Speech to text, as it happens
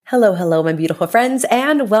Hello, hello, my beautiful friends,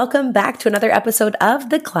 and welcome back to another episode of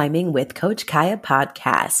the Climbing with Coach Kaya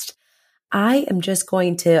podcast. I am just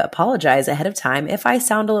going to apologize ahead of time if I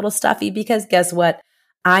sound a little stuffy because guess what?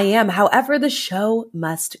 I am. However, the show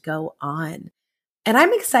must go on. And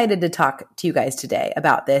I'm excited to talk to you guys today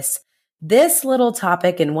about this little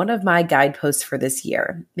topic in one of my guideposts for this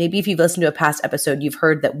year. Maybe if you've listened to a past episode, you've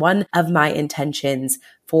heard that one of my intentions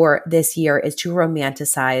for this year is to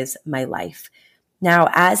romanticize my life. Now,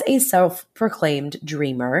 as a self-proclaimed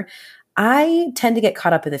dreamer, I tend to get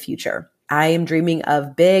caught up in the future. I am dreaming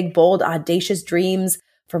of big, bold, audacious dreams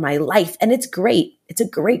for my life, and it's great. It's a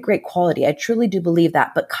great, great quality. I truly do believe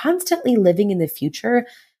that. But constantly living in the future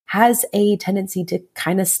has a tendency to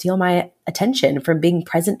kind of steal my attention from being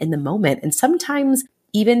present in the moment, and sometimes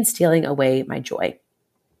even stealing away my joy.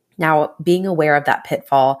 Now, being aware of that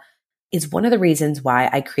pitfall is one of the reasons why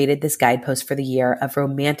I created this guidepost for the year of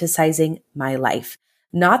romanticizing my life.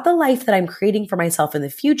 Not the life that I'm creating for myself in the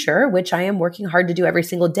future, which I am working hard to do every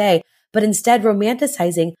single day, but instead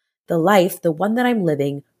romanticizing the life, the one that I'm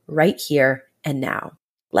living right here and now.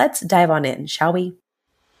 Let's dive on in, shall we?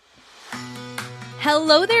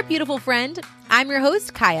 Hello there, beautiful friend. I'm your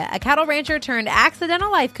host, Kaya, a cattle rancher turned accidental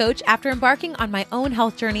life coach after embarking on my own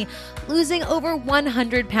health journey, losing over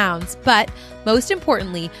 100 pounds, but most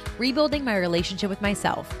importantly, rebuilding my relationship with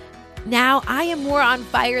myself. Now I am more on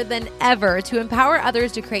fire than ever to empower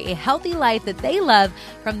others to create a healthy life that they love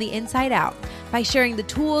from the inside out by sharing the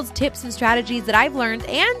tools, tips, and strategies that I've learned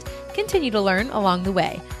and continue to learn along the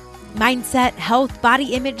way. Mindset, health,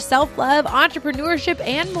 body image, self-love, entrepreneurship,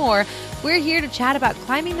 and more. We're here to chat about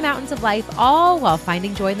climbing the mountains of life, all while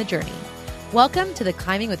finding joy in the journey. Welcome to the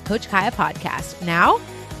Climbing with Coach Kaya podcast. Now,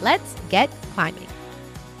 let's get climbing.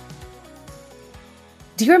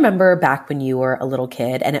 Do you remember back when you were a little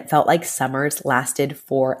kid and it felt like summers lasted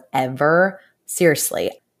forever?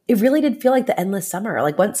 Seriously, it really did feel like the endless summer.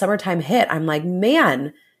 Like once summertime hit, I'm like,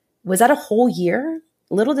 man, was that a whole year?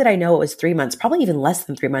 Little did I know it was 3 months, probably even less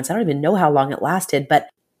than 3 months. I don't even know how long it lasted, but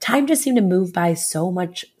time just seemed to move by so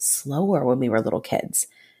much slower when we were little kids.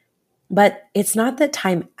 But it's not that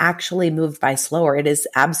time actually moved by slower. It is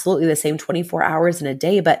absolutely the same 24 hours in a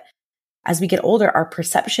day. But as we get older, our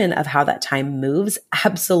perception of how that time moves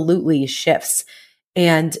absolutely shifts.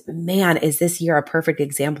 And man, is this year a perfect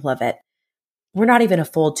example of it. We're not even a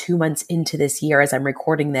full 2 months into this year as I'm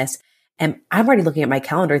recording this. And I'm already looking at my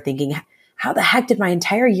calendar thinking, how the heck did my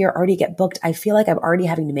entire year already get booked? I feel like I'm already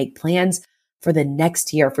having to make plans for the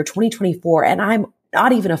next year, for 2024, and I'm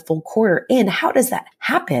not even a full quarter in. How does that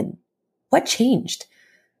happen? What changed?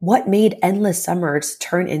 What made endless summers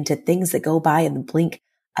turn into things that go by in the blink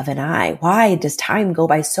of an eye? Why does time go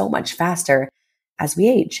by so much faster as we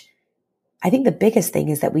age? I think the biggest thing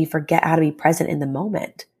is that we forget how to be present in the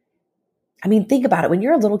moment. I mean, think about it. When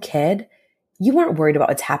you're a little kid, you weren't worried about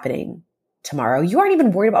what's happening tomorrow. You aren't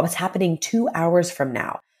even worried about what's happening 2 hours from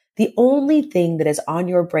now. The only thing that is on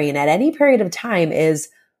your brain at any period of time is,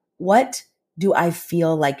 what do I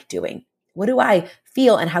feel like doing? What do I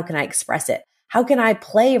feel and how can I express it? How can I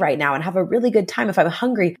play right now and have a really good time? If I'm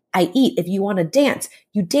hungry, I eat. If you want to dance,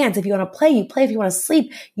 you dance. If you want to play, you play. If you want to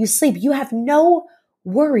sleep, you sleep. You have no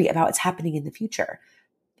worry about what's happening in the future.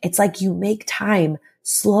 It's like you make time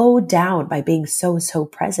slow down by being so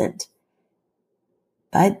present.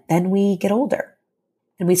 But then we get older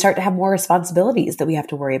and we start to have more responsibilities that we have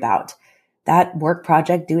to worry about. That work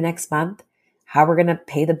project due next month, how we're going to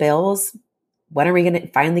pay the bills, when are we going to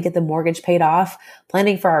finally get the mortgage paid off,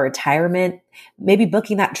 planning for our retirement, maybe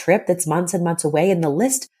booking that trip that's months and months away, and the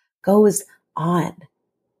list goes on.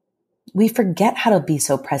 We forget how to be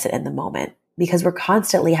so present in the moment because we're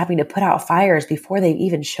constantly having to put out fires before they've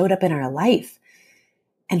even showed up in our life.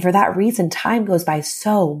 And for that reason, time goes by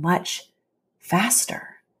so much faster.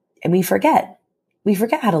 And we forget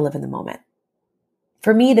how to live in the moment.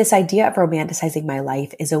 For me, this idea of romanticizing my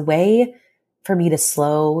life is a way for me to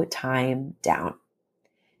slow time down,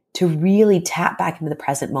 to really tap back into the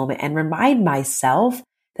present moment and remind myself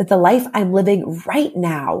that the life I'm living right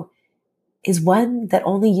now is one that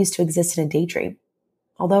only used to exist in a daydream.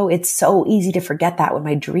 Although it's so easy to forget that when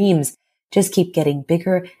my dreams just keep getting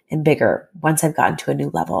bigger and bigger once I've gotten to a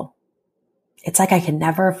new level. It's like I can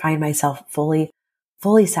never find myself fully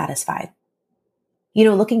satisfied. You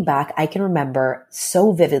know, looking back, I can remember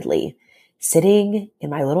so vividly sitting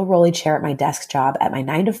in my little rolly chair at my desk job at my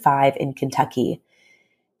 9 to 5 in Kentucky.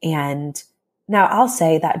 And now I'll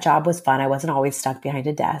say that job was fun. I wasn't always stuck behind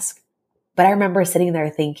a desk. But I remember sitting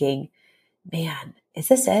there thinking, man, is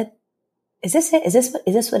this it? Is this it? Is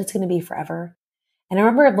this what it's going to be forever? And I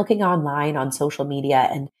remember looking online on social media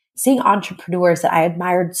and seeing entrepreneurs that I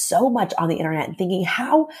admired so much on the internet and thinking,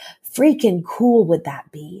 how freaking cool would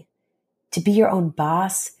that be to be your own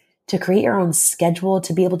boss, to create your own schedule,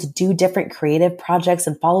 to be able to do different creative projects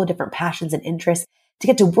and follow different passions and interests, to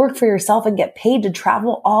get to work for yourself and get paid to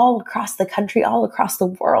travel all across the country, all across the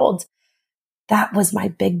world. That was my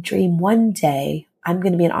big dream. One day, I'm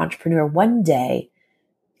going to be an entrepreneur. One day,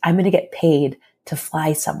 I'm going to get paid to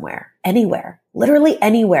fly somewhere, anywhere, literally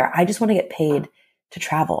anywhere. I just want to get paid to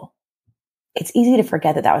travel. It's easy to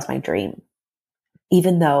forget that that was my dream,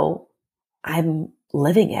 even though I'm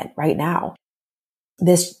living it right now.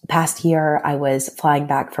 This past year, I was flying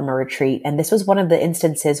back from a retreat, and this was one of the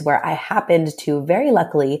instances where I happened to very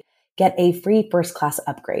luckily get a free first class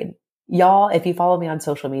upgrade. Y'all, if you follow me on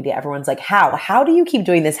social media, everyone's like, how do you keep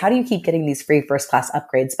doing this? How do you keep getting these free first class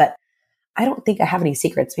upgrades? But I don't think I have any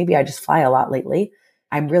secrets. Maybe I just fly a lot lately.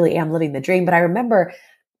 I really am living the dream. But I remember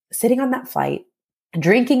sitting on that flight,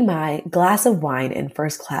 drinking my glass of wine in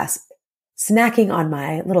first class, snacking on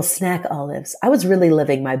my little snack olives. I was really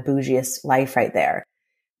living my bougiest life right there.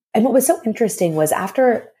 And what was so interesting was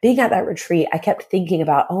after being at that retreat, I kept thinking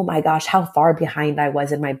about, oh my gosh, how far behind I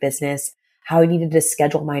was in my business, how I needed to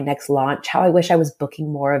schedule my next launch, how I wish I was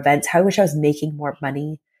booking more events, how I wish I was making more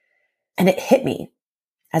money. And it hit me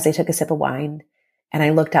as I took a sip of wine and I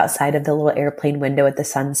looked outside of the little airplane window at the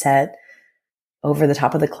sunset over the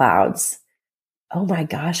top of the clouds. Oh my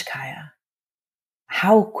gosh, Kaya,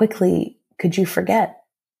 how quickly could you forget?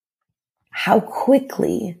 How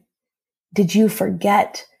quickly did you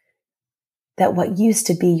forget that what used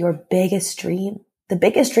to be your biggest dream, the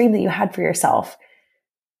biggest dream that you had for yourself,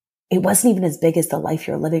 it wasn't even as big as the life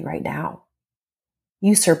you're living right now.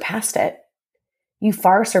 You surpassed it. You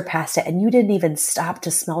far surpassed it. And you didn't even stop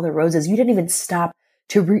to smell the roses. You didn't even stop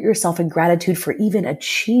to root yourself in gratitude for even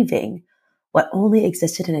achieving what only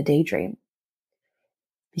existed in a daydream.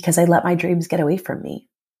 Because I let my dreams get away from me.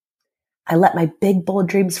 I let my big, bold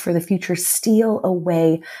dreams for the future steal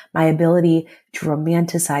away my ability to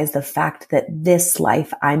romanticize the fact that this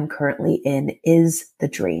life I'm currently in is the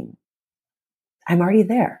dream. I'm already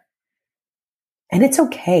there. And it's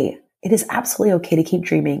okay. It is absolutely okay to keep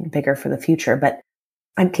dreaming bigger for the future, but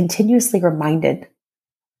I'm continuously reminded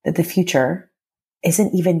that the future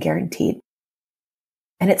isn't even guaranteed.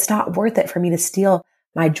 And it's not worth it for me to steal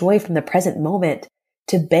my joy from the present moment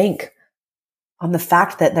to bank on the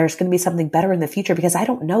fact that there's going to be something better in the future, because I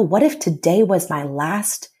don't know. What if today was my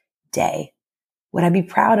last day? Would I be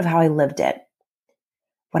proud of how I lived it?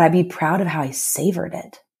 Would I be proud of how I savored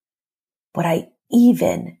it? Would I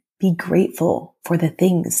even be grateful for the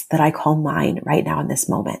things that I call mine right now in this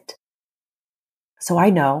moment? So I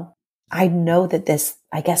know that this,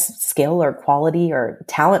 I guess, skill or quality or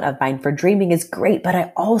talent of mine for dreaming is great, but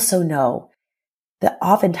I also know that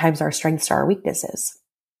oftentimes our strengths are our weaknesses.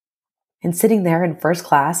 And sitting there in first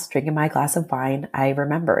class, drinking my glass of wine, I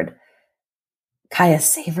remembered, Kaya,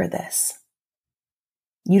 savor this.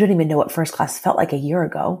 You don't even know what first class felt like a year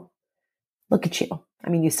ago. Look at you.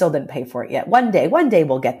 I mean, you still didn't pay for it yet. One day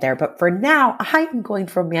we'll get there. But for now, I am going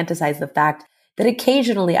to romanticize the fact that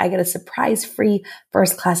occasionally I get a surprise free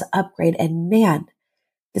first class upgrade. And man,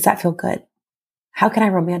 does that feel good? How can I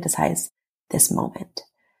romanticize this moment?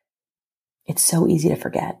 It's so easy to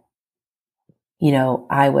forget. You know,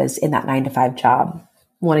 I was in that 9-to-5 job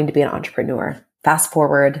wanting to be an entrepreneur. Fast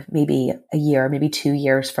forward maybe a year, maybe 2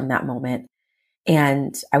 years from that moment.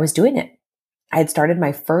 And I was doing it. I had started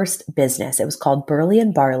my first business. It was called Burley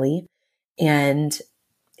and Barley. And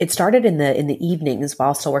it started in the evenings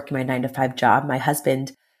while still working my 9-to-5 job. My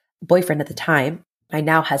boyfriend at the time, my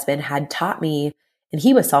now husband, had taught me, and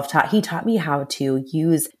he was self-taught. He taught me how to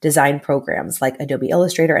use design programs like Adobe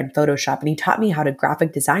Illustrator and Photoshop. And he taught me how to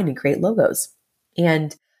graphic design and create logos.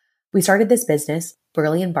 And we started this business,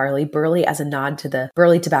 Burley and Barley, Burley as a nod to the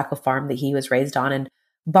Burley tobacco farm that he was raised on, and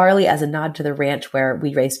Barley as a nod to the ranch where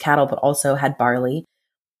we raised cattle, but also had barley.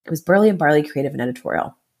 It was Burley and Barley Creative and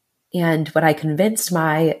Editorial. And when I convinced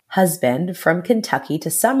my husband from Kentucky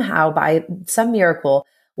to somehow, by some miracle,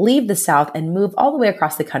 leave the South and move all the way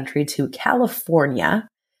across the country to California,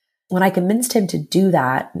 when I convinced him to do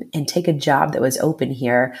that and take a job that was open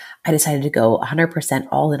here, I decided to go 100%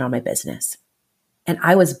 all in on my business. And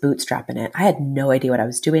I was bootstrapping it. I had no idea what I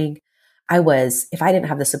was doing. If I didn't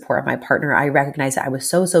have the support of my partner, I recognized that I was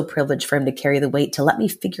so privileged for him to carry the weight to let me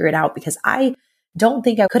figure it out, because I don't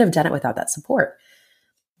think I could have done it without that support.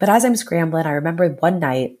 But as I'm scrambling, I remember one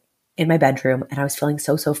night in my bedroom and I was feeling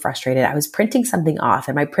so frustrated. I was printing something off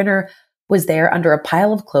and my printer was there under a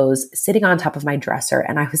pile of clothes sitting on top of my dresser.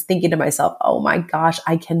 And I was thinking to myself, oh my gosh,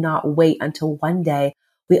 I cannot wait until one day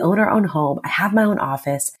we own our own home. I have my own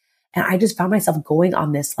office And I just found myself going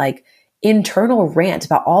on this like internal rant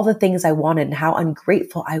about all the things I wanted and how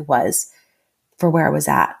ungrateful I was for where I was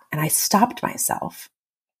at. And I stopped myself.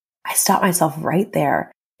 I stopped myself right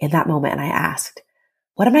there in that moment. And I asked,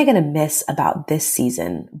 what am I going to miss about this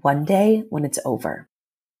season one day when it's over?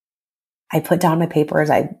 I put down my papers,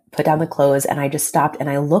 I put down the clothes, and I just stopped and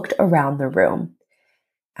I looked around the room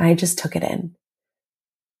and I just took it in.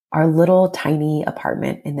 Our little tiny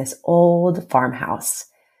apartment in this old farmhouse.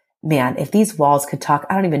 Man, if these walls could talk,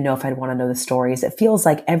 I don't even know if I'd want to know the stories. It feels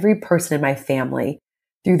like every person in my family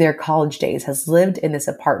through their college days has lived in this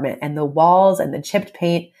apartment, and the walls and the chipped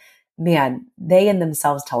paint, man, they in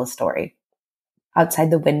themselves tell a story.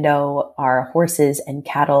 Outside the window are horses and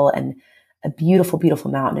cattle and a beautiful,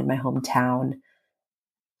 beautiful mountain in my hometown.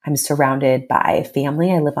 I'm surrounded by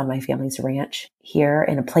family. I live on my family's ranch here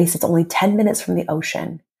in a place that's only 10 minutes from the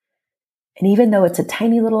ocean. And even though it's a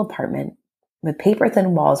tiny little apartment with paper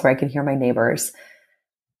thin walls where I can hear my neighbors,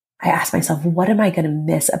 I ask myself, what am I going to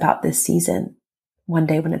miss about this season one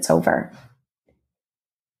day when it's over?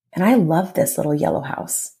 And I love this little yellow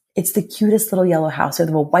house. It's the cutest little yellow house with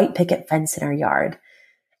a white picket fence in our yard.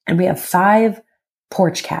 And we have 5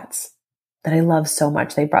 porch cats that I love so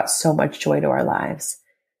much. They brought so much joy to our lives.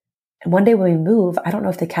 And one day when we move, I don't know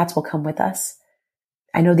if the cats will come with us.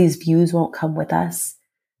 I know these views won't come with us.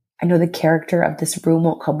 I know the character of this room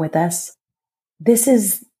won't come with us. This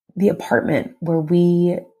is the apartment where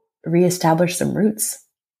we reestablished some roots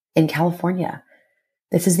in California.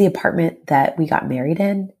 This is the apartment that we got married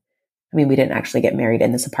in. I mean, we didn't actually get married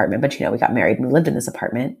in this apartment, but we got married and we lived in this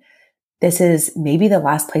apartment. This is maybe the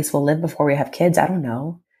last place we'll live before we have kids. I don't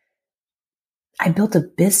know. I built a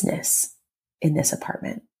business in this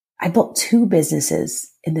apartment. I built 2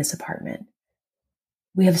 businesses in this apartment.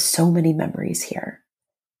 We have so many memories here,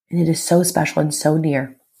 and it is so special and so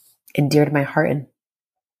near and dear to my heart. And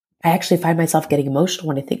I actually find myself getting emotional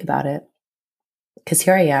when I think about it, because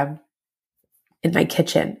here I am in my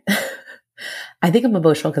kitchen. I think I'm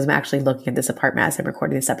emotional because I'm actually looking at this apartment as I'm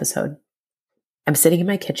recording this episode. I'm sitting in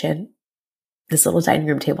my kitchen. This little dining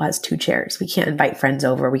room table has 2 chairs. We can't invite friends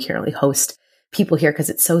over. We can't really host people here because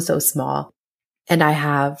it's so, so small. And I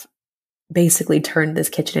have basically turned this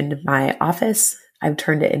kitchen into my office. I've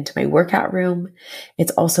turned it into my workout room.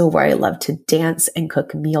 It's also where I love to dance and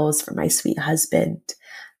cook meals for my sweet husband.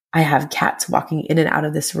 I have cats walking in and out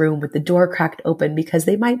of this room with the door cracked open because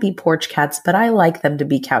they might be porch cats, but I like them to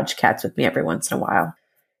be couch cats with me every once in a while.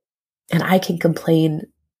 And I can complain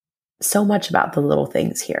so much about the little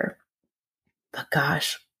things here. But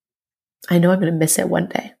gosh, I know I'm going to miss it one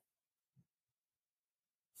day.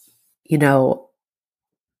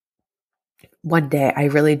 One day I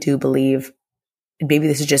really do believe, and maybe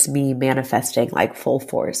this is just me manifesting like full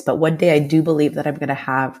force, but one day I do believe that I'm going to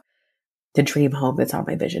have the dream home that's on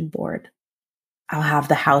my vision board. I'll have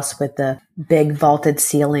the house with the big vaulted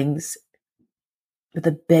ceilings, with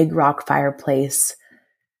a big rock fireplace,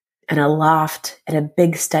 and a loft, and a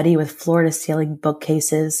big study with floor to ceiling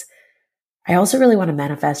bookcases. I also really want to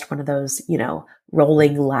manifest one of those,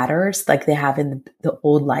 rolling ladders like they have in the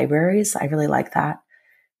old libraries. I really like that.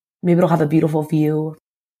 Maybe it'll have a beautiful view.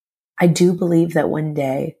 I do believe that one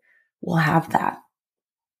day we'll have that.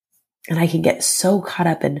 And I can get so caught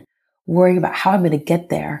up in worrying about how I'm going to get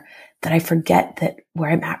there that I forget that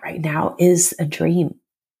where I'm at right now is a dream.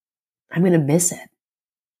 I'm going to miss it.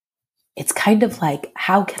 It's kind of like,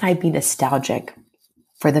 how can I be nostalgic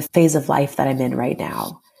for the phase of life that I'm in right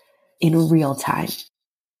now in real time?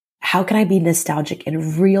 How can I be nostalgic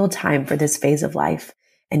in real time for this phase of life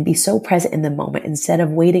and be so present in the moment instead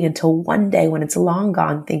of waiting until one day when it's long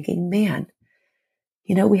gone thinking, man,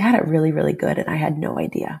 we had it really, really good and I had no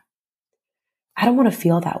idea. I don't want to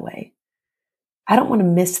feel that way. I don't want to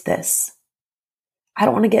miss this. I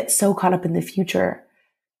don't want to get so caught up in the future,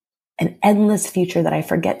 an endless future, that I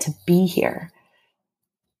forget to be here.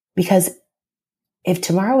 Because if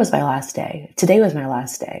tomorrow was my last day, if today was my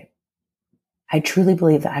last day, I truly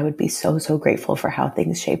believe that I would be so, so grateful for how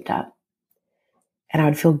things shaped up. And I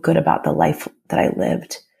would feel good about the life that I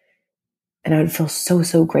lived. And I would feel so,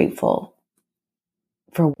 so grateful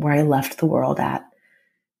for where I left the world at,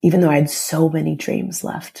 even though I had so many dreams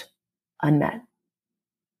left unmet.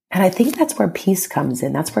 And I think that's where peace comes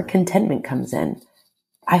in. That's where contentment comes in.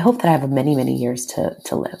 I hope that I have many, many years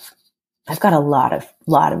to live. I've got a lot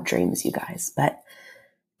of dreams, you guys, but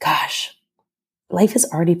gosh, life is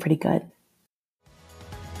already pretty good.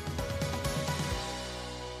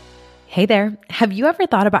 Hey there. Have you ever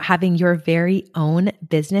thought about having your very own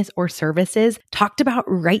business or services talked about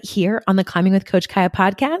right here on the Climbing with Coach Kaya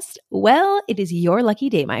podcast? Well, it is your lucky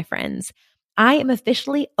day, my friends. I am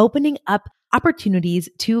officially opening up opportunities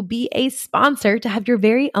to be a sponsor to have your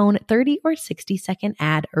very own 30 or 60-second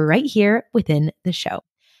ad right here within the show.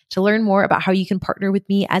 To learn more about how you can partner with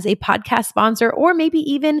me as a podcast sponsor, or maybe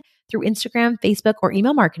even through Instagram, Facebook, or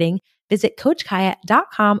email marketing, visit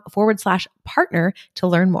coachkaya.com/partner to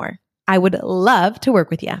learn more. I would love to work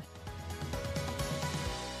with you.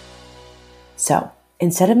 So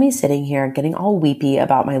instead of me sitting here getting all weepy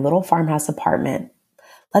about my little farmhouse apartment,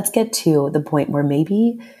 let's get to the point where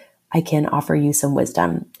maybe I can offer you some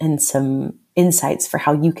wisdom and some insights for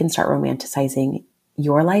how you can start romanticizing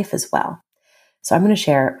your life as well. So I'm going to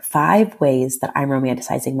share 5 ways that I'm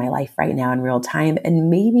romanticizing my life right now in real time, and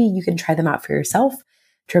maybe you can try them out for yourself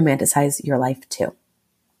to romanticize your life too.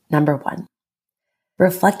 Number 1,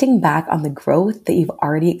 reflecting back on the growth that you've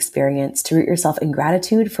already experienced to root yourself in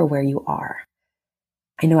gratitude for where you are.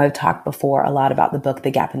 I know I've talked before a lot about the book, The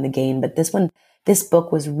Gap and the Gain, but this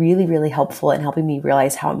book was really, really helpful in helping me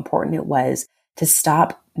realize how important it was to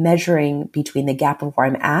stop measuring between the gap of where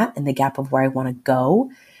I'm at and the gap of where I want to go.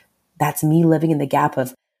 That's me living in the gap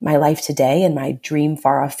of my life today and my dream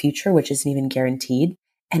far off future, which isn't even guaranteed.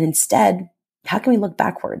 And instead, how can we look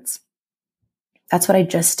backwards? That's what I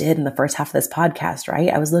just did in the first half of this podcast, right?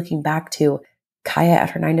 I was looking back to Kaya at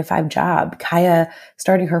her 9-to-5 job, Kaya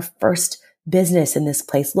starting her first business in this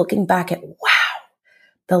place, looking back at, wow,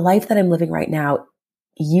 the life that I'm living right now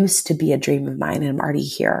used to be a dream of mine and I'm already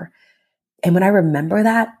here. And when I remember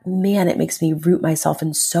that, man, it makes me root myself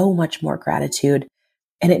in so much more gratitude.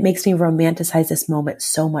 And it makes me romanticize this moment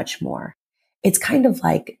so much more. It's kind of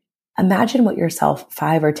like, imagine what yourself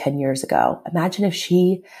 5 or 10 years ago. Imagine if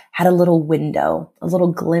she had a little window, a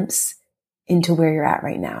little glimpse into where you're at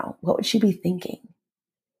right now. What would she be thinking?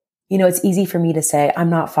 You know, it's easy for me to say,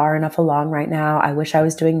 I'm not far enough along right now. I wish I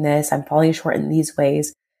was doing this. I'm falling short in these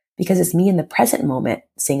ways, because it's me in the present moment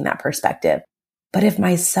seeing that perspective. But if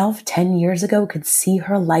myself 10 years ago could see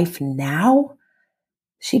her life now,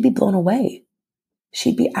 she'd be blown away.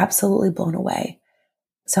 She'd be absolutely blown away.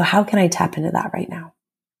 So how can I tap into that right now?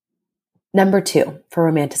 Number 2, for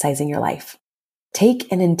romanticizing your life, take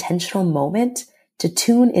an intentional moment to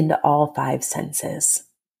tune into all 5 senses.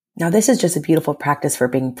 Now, this is just a beautiful practice for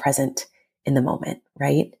being present in the moment,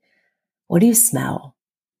 right? What do you smell?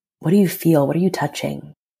 What do you feel? What are you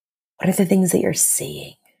touching? What are the things that you're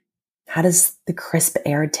seeing? How does the crisp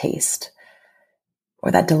air taste?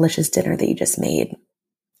 Or that delicious dinner that you just made?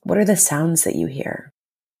 What are the sounds that you hear?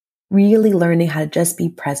 Really learning how to just be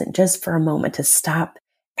present just for a moment, to stop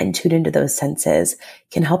and tune into those senses,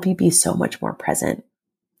 can help you be so much more present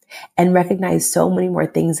and recognize so many more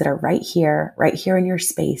things that are right here in your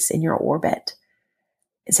space, in your orbit,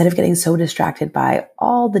 instead of getting so distracted by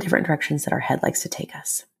all the different directions that our head likes to take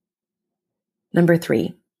us. Number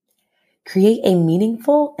 3, create a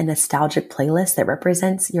meaningful and nostalgic playlist that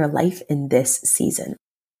represents your life in this season.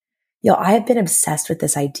 I have been obsessed with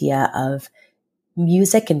this idea of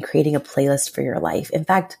music and creating a playlist for your life. In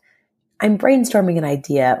fact, I'm brainstorming an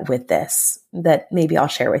idea with this that maybe I'll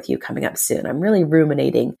share with you coming up soon. I'm really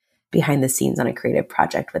ruminating behind the scenes on a creative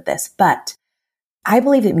project with this, but I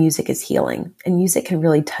believe that music is healing and music can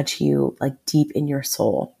really touch you like deep in your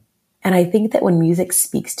soul. And I think that when music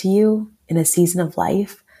speaks to you in a season of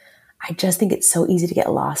life, I just think it's so easy to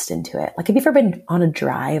get lost into it. Like, have you ever been on a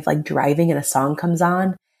drive, like driving and a song comes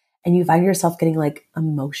on and you find yourself getting like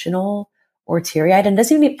emotional or teary-eyed? And it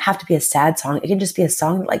doesn't even have to be a sad song. It can just be a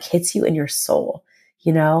song that like hits you in your soul,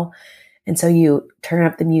 you know? And so you turn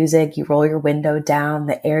up the music, you roll your window down,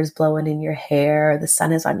 the air's blowing in your hair, the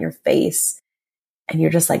sun is on your face, and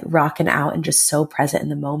you're just like rocking out and just so present in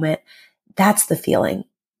the moment. That's the feeling.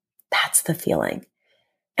 That's the feeling.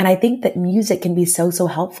 And I think that music can be so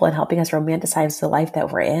helpful in helping us romanticize the life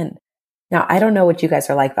that we're in. Now, I don't know what you guys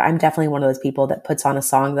are like, but I'm definitely one of those people that puts on a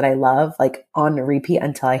song that I love, like on repeat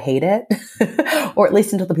until I hate it, or at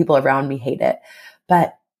least until the people around me hate it.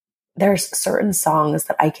 But there's certain songs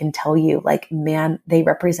that I can tell you, like, man, they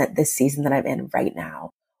represent this season that I'm in right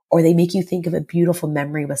now, or they make you think of a beautiful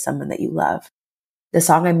memory with someone that you love. The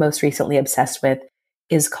song I'm most recently obsessed with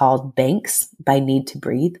is called Banks by Need to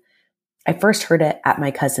Breathe. I first heard it at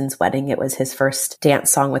my cousin's wedding. It was his first dance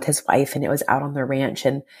song with his wife, and it was out on the ranch.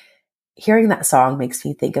 And hearing that song makes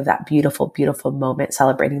me think of that beautiful, beautiful moment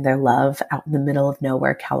celebrating their love out in the middle of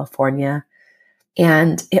nowhere, California.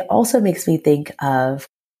 And it also makes me think of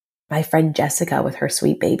my friend Jessica with her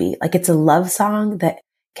sweet baby. Like, it's a love song that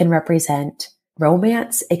can represent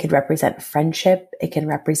romance. It could represent friendship. It can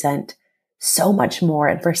represent so much more.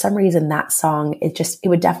 And for some reason, that song, it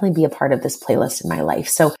would definitely be a part of this playlist in my life.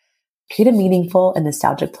 So create a meaningful and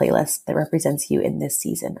nostalgic playlist that represents you in this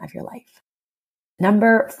season of your life.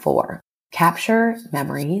 Number 4, capture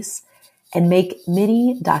memories and make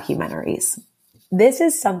mini documentaries. This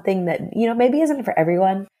is something that, maybe isn't for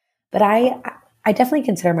everyone, but I definitely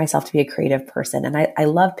consider myself to be a creative person, and I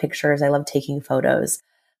love pictures. I love taking photos,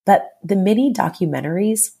 but the mini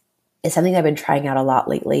documentaries is something I've been trying out a lot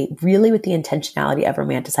lately, really with the intentionality of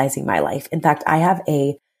romanticizing my life. In fact, I have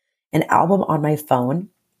an album on my phone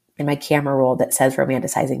in my camera roll that says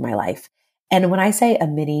romanticizing my life. And when I say a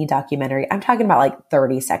mini documentary, I'm talking about like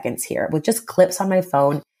 30 seconds here with just clips on my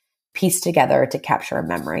phone pieced together to capture a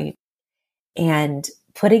memory. And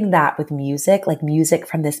putting that with music, like music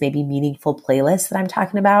from this maybe meaningful playlist that I'm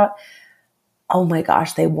talking about, oh my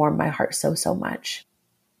gosh, they warm my heart so, so much.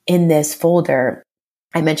 In this folder,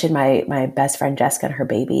 I mentioned my best friend Jessica and her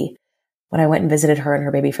baby. When I went and visited her and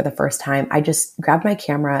her baby for the first time, I just grabbed my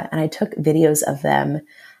camera and I took videos of them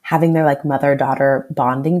having their like mother-daughter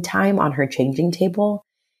bonding time on her changing table.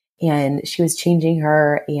 And she was changing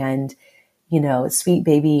her, and sweet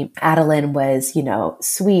baby Adeline was,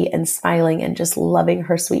 sweet and smiling and just loving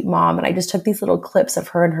her sweet mom. And I just took these little clips of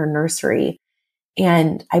her in her nursery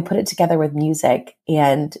and I put it together with music,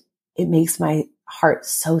 and it makes my heart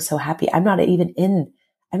so, so happy. I'm not even in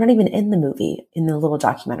the movie, in the little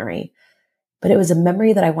documentary, but it was a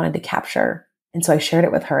memory that I wanted to capture. And so I shared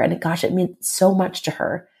it with her, and gosh, it meant so much to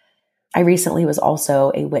her. I recently was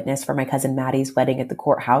also a witness for my cousin Maddie's wedding at the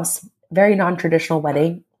courthouse. Very non-traditional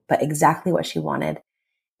wedding, but exactly what she wanted.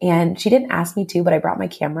 And she didn't ask me to, but I brought my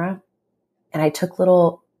camera and I took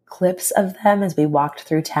little clips of them as we walked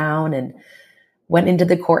through town and went into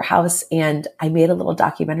the courthouse, and I made a little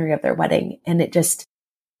documentary of their wedding. And it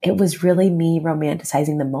was really me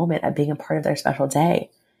romanticizing the moment of being a part of their special day.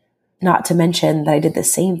 Not to mention that I did the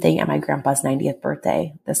same thing at my grandpa's 90th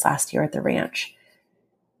birthday this last year at the ranch.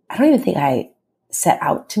 I don't even think I set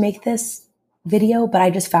out to make this video, but I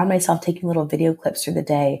just found myself taking little video clips through the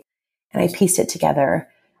day and I pieced it together.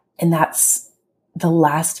 And that's the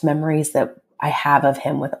last memories that I have of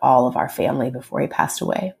him with all of our family before he passed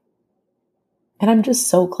away. And I'm just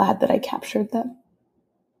so glad that I captured them.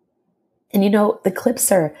 And the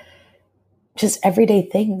clips are just everyday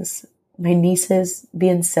things. My nieces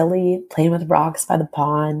being silly, playing with rocks by the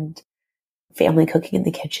pond, family cooking in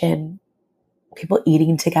the kitchen, people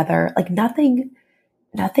eating together, like nothing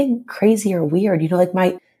crazy or weird. Like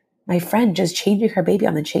my friend just changing her baby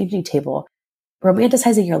on the changing table.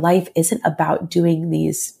 Romanticizing your life isn't about doing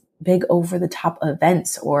these big over the top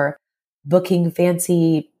events or booking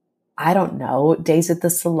fancy, I don't know, days at the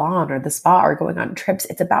salon or the spa or going on trips.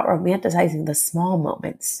 It's about romanticizing the small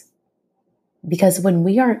moments. Because when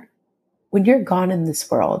you're gone in this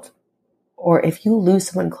world, or if you lose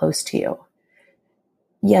someone close to you,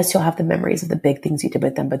 yes, you'll have the memories of the big things you did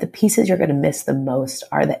with them, but the pieces you're going to miss the most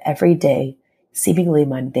are the everyday, seemingly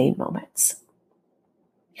mundane moments.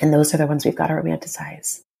 And those are the ones we've got to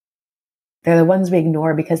romanticize. They're the ones we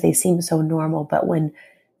ignore because they seem so normal, but when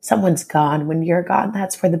someone's gone, when you're gone,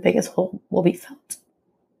 that's where the biggest hole will be felt.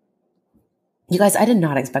 You guys, I did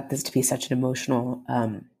not expect this to be such an emotional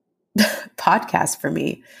podcast for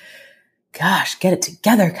me. Gosh, get it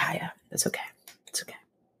together, Kaya. It's okay. It's okay.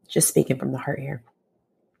 Just speaking from the heart here.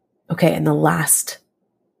 Okay, and the last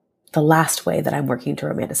way that I'm working to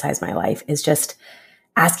romanticize my life is just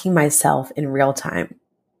asking myself in real time,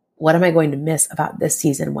 what am I going to miss about this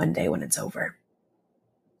season one day when it's over?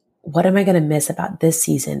 What am I going to miss about this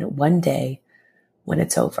season one day when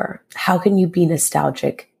it's over? How can you be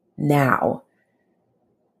nostalgic now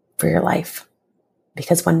for your life?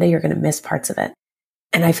 Because one day you're going to miss parts of it.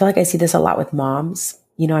 And I feel like I see this a lot with moms.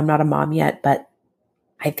 I'm not a mom yet, but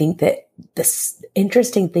I think that this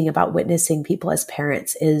interesting thing about witnessing people as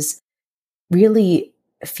parents is really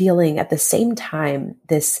feeling at the same time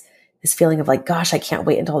this feeling of like, gosh, I can't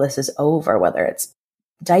wait until this is over, whether it's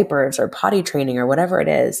diapers or potty training or whatever it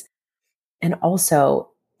is. And also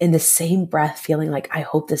in the same breath feeling like, I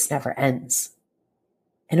hope this never ends.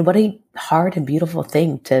 And what a hard and beautiful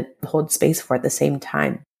thing to hold space for at the same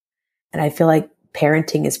time. And I feel like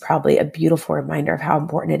parenting is probably a beautiful reminder of how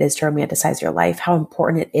important it is to romanticize your life, how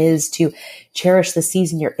important it is to cherish the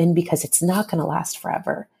season you're in, because it's not going to last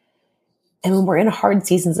forever. And when we're in hard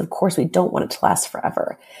seasons, of course, we don't want it to last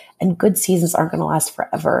forever. And good seasons aren't going to last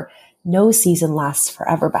forever. No season lasts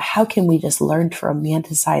forever. But how can we just learn to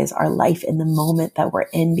romanticize our life in the moment that we're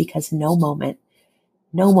in? Because no moment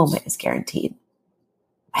is guaranteed.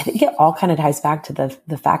 I think it all kind of ties back to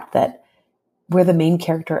the fact that we're the main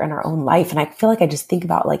character in our own life. And I feel like I just think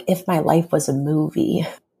about, like, if my life was a movie,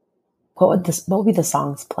 what would be the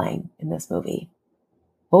songs playing in this movie?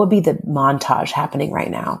 What would be the montage happening right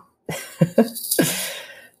now?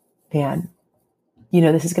 Man,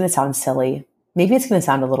 this is going to sound silly. Maybe it's going to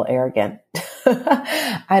sound a little arrogant.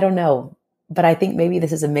 I don't know. But I think maybe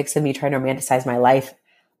this is a mix of me trying to romanticize my life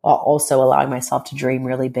while also allowing myself to dream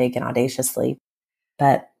really big and audaciously.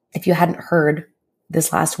 But if you hadn't heard,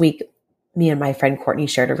 this last week, me and my friend Courtney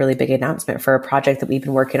shared a really big announcement for a project that we've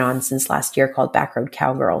been working on since last year called Backroad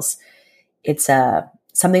Cowgirls. It's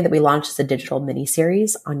something that we launched as a digital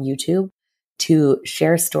mini-series on YouTube to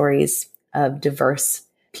share stories of diverse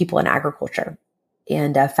people in agriculture.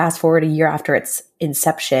 And fast forward a year after its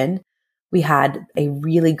inception, we had a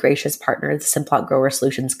really gracious partner, the Simplot Grower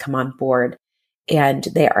Solutions, come on board, and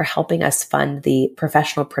they are helping us fund the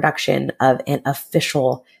professional production of an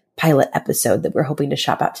official pilot episode that we're hoping to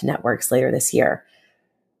shop out to networks later this year.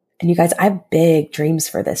 And you guys, I have big dreams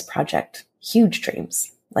for this project, huge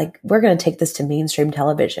dreams. Like, we're going to take this to mainstream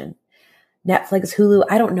television, Netflix, Hulu.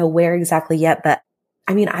 I don't know where exactly yet, but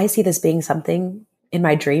I mean, I see this being something in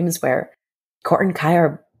my dreams where Court and Kai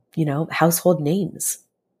are, household names,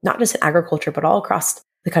 not just in agriculture, but all across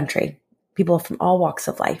the country, people from all walks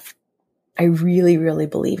of life. I really, really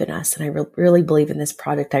believe in us. And I really believe in this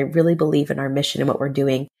project. I really believe in our mission and what we're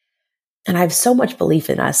doing. And I have so much belief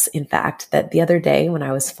in us, in fact, that the other day when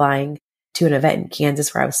I was flying to an event in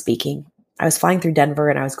Kansas where I was speaking, I was flying through Denver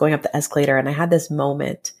and I was going up the escalator and I had this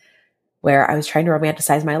moment where I was trying to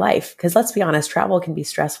romanticize my life. Because let's be honest, travel can be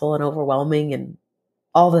stressful and overwhelming and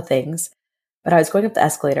all the things. But I was going up the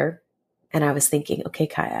escalator and I was thinking, okay,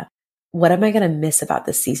 Kaya, what am I going to miss about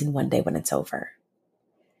this season one day when it's over?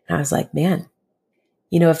 And I was like, man,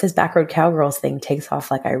 if this Backroad Cowgirls thing takes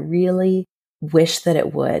off like I really wish that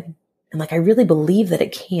it would, and like I really believe that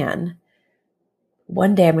it can,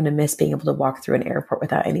 one day I'm going to miss being able to walk through an airport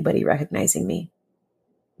without anybody recognizing me.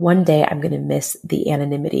 One day I'm going to miss the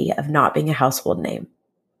anonymity of not being a household name.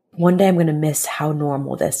 One day I'm going to miss how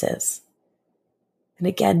normal this is. And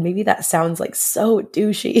again, maybe that sounds like so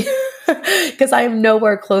douchey because I am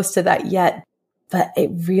nowhere close to that yet, but it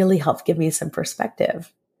really helped give me some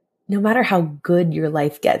perspective. No matter how good your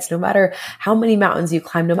life gets, no matter how many mountains you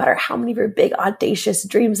climb, no matter how many of your big audacious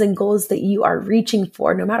dreams and goals that you are reaching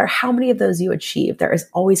for, no matter how many of those you achieve, there is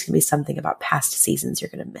always going to be something about past seasons you're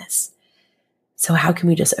going to miss. So how can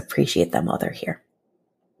we just appreciate them while they're here?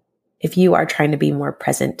 If you are trying to be more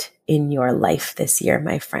present in your life this year,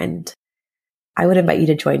 my friend, I would invite you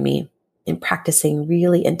to join me in practicing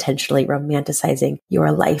really intentionally romanticizing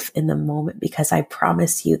your life in the moment, because I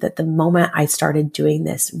promise you that the moment I started doing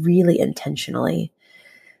this really intentionally,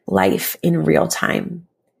 life in real time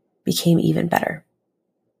became even better.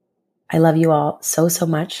 I love you all so, so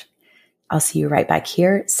much. I'll see you right back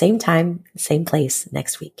here, same time, same place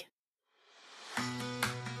next week.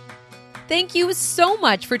 Thank you so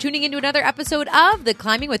much for tuning into another episode of the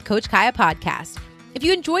Climbing with Coach Kaya podcast. If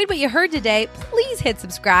you enjoyed what you heard today, please hit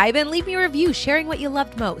subscribe and leave me a review sharing what you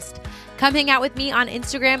loved most. Come hang out with me on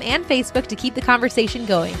Instagram and Facebook to keep the conversation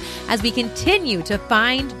going as we continue to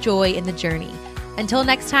find joy in the journey. Until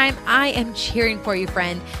next time, I am cheering for you,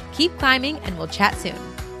 friend. Keep climbing and we'll chat soon.